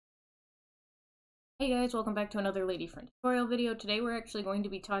Hey guys, welcome back to another Lady Friend tutorial video. Today we're actually going to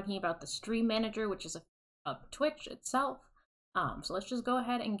be talking about the Stream Manager, which is a Twitch itself. So let's just go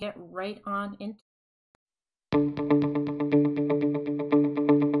ahead and get right on into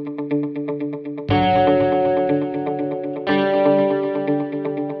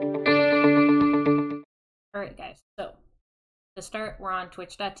Alright guys, so to start, we're on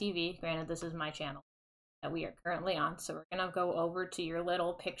twitch.tv. Granted, this is my channel that we are currently on. So we're going to go over to your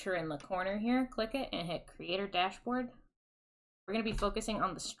little picture in the corner here, click it, and hit Creator Dashboard. We're going to be focusing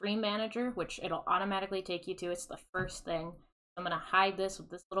on the Stream Manager, which it'll automatically take you to. It's the first thing. I'm going to hide this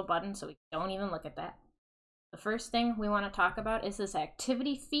with this little button so we don't even look at that. The first thing we want to talk about is this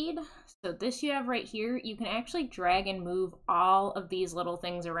activity feed. So this you have right here, you can actually drag and move all of these little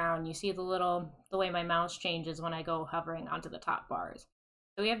things around. You see the way my mouse changes when I go hovering onto the top bars.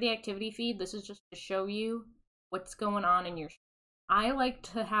 So we have the activity feed. This is just to show you what's going on in your stream. I like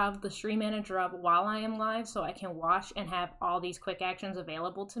to have the Stream Manager up while I am live so I can watch and have all these quick actions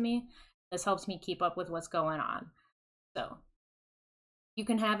available to me. This helps me keep up with what's going on. So you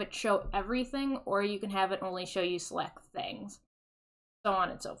can have it show everything, or you can have it only show you select things, so on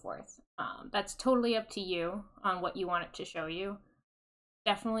and so forth. That's totally up to you on what you want it to show you.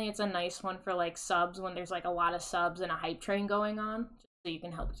 Definitely it's a nice one for like subs when there's like a lot of subs and a hype train going on, so you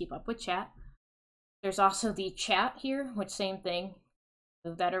can help keep up with chat. There's also the chat here, which same thing,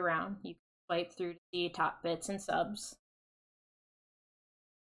 move that around. You can swipe through to see top bits and subs.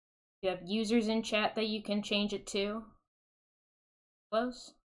 You have users in chat that you can change it to.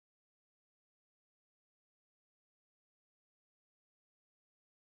 Close.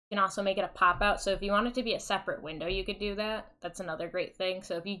 You can also make it a pop-out, so if you want it to be a separate window, you could do that. That's another great thing.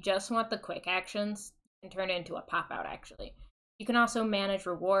 So if you just want the quick actions, you can turn it into a pop-out, actually. You can also manage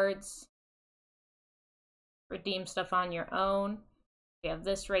rewards, redeem stuff on your own. We have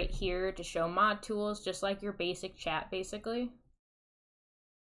this right here to show mod tools, just like your basic chat, basically.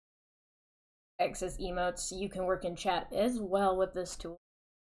 Access emotes, you can work in chat as well with this tool.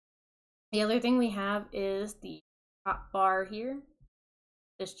 The other thing we have is the top bar here.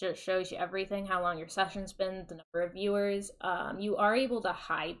 This just shows you everything, how long your session's been, the number of viewers. You are able to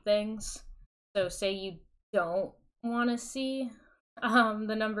hide things. So say you don't want to see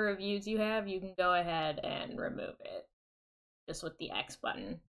the number of views you have, you can go ahead and remove it just with the X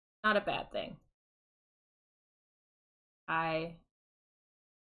button. Not a bad thing.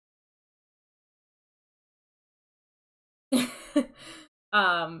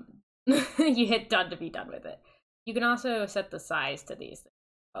 You hit done to be done with it. You can also set the size to these things.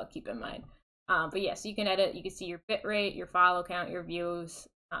 I'll keep in mind. But yes, you can edit. You can see your bitrate, your follow count, your views,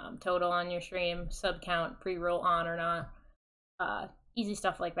 total on your stream, sub count, pre-roll on or not. Easy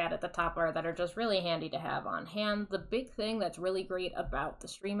stuff like that at the top bar that are just really handy to have on hand. The big thing that's really great about the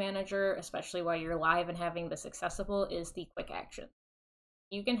Stream Manager, especially while you're live and having this accessible, is the quick action.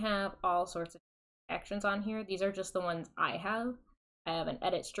 You can have all sorts of actions on here. These are just the ones I have. I have an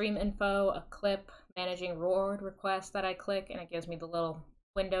edit stream info, a clip, managing reward requests that I click, and it gives me the little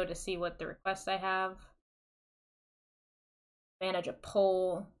window to see what the requests I have. Manage a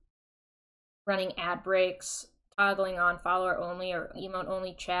poll, running ad breaks, toggling on follower only or emote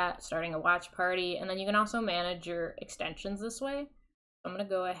only chat, starting a watch party, and then you can also manage your extensions this way. I'm going to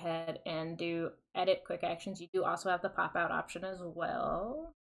go ahead and do edit quick actions. You do also have the pop out option as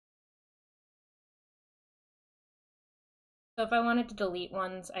well. So if I wanted to delete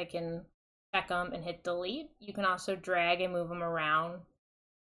ones, I can check them and hit delete. You can also drag and move them around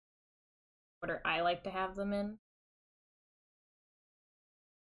order I like to have them in.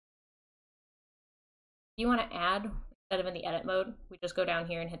 If you want to add, instead of in the edit mode, we just go down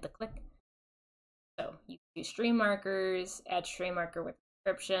here and hit the click. So you can do stream markers, add stream marker with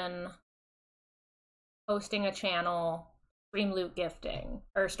description, hosting a channel, stream loot gifting,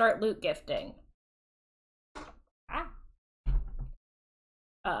 or start loot gifting.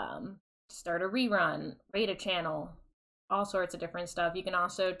 Start a rerun, rate a channel, all sorts of different stuff. You can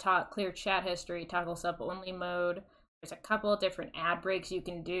also clear chat history, toggle sub only mode. There's a couple of different ad breaks you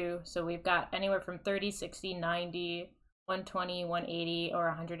can do. So we've got anywhere from 30, 60, 90, 120, 180, or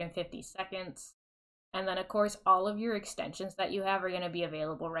 150 seconds. And then of course, all of your extensions that you have are going to be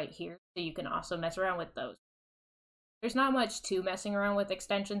available right here. So you can also mess around with those. There's not much to messing around with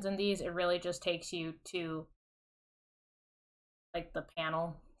extensions in these. It really just takes you to like the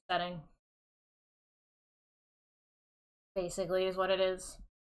panel setting. Basically is what it is.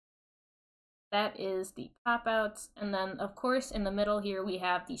 That is the pop-outs, and then of course in the middle here we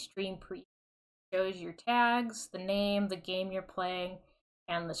have the stream preview. Shows your tags, the name, the game you're playing,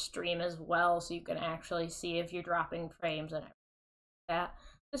 and the stream as well, so you can actually see if you're dropping frames and everything like that.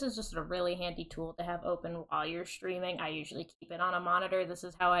 This is just a really handy tool to have open while you're streaming. I usually keep it on a monitor. This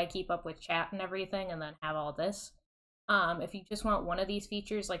is how I keep up with chat and everything, and then have all this. If you just want one of these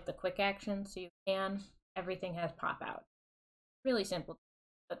features, like the quick action, so you can, everything has pop out. Really simple.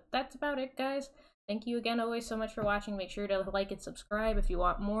 But that's about it, guys. Thank you again always so much for watching. Make sure to like and subscribe if you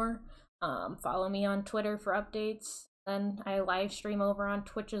want more. Follow me on Twitter for updates. Then I live stream over on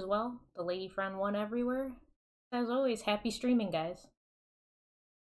Twitch as well. The Lady Friend 1 everywhere. As always, happy streaming, guys.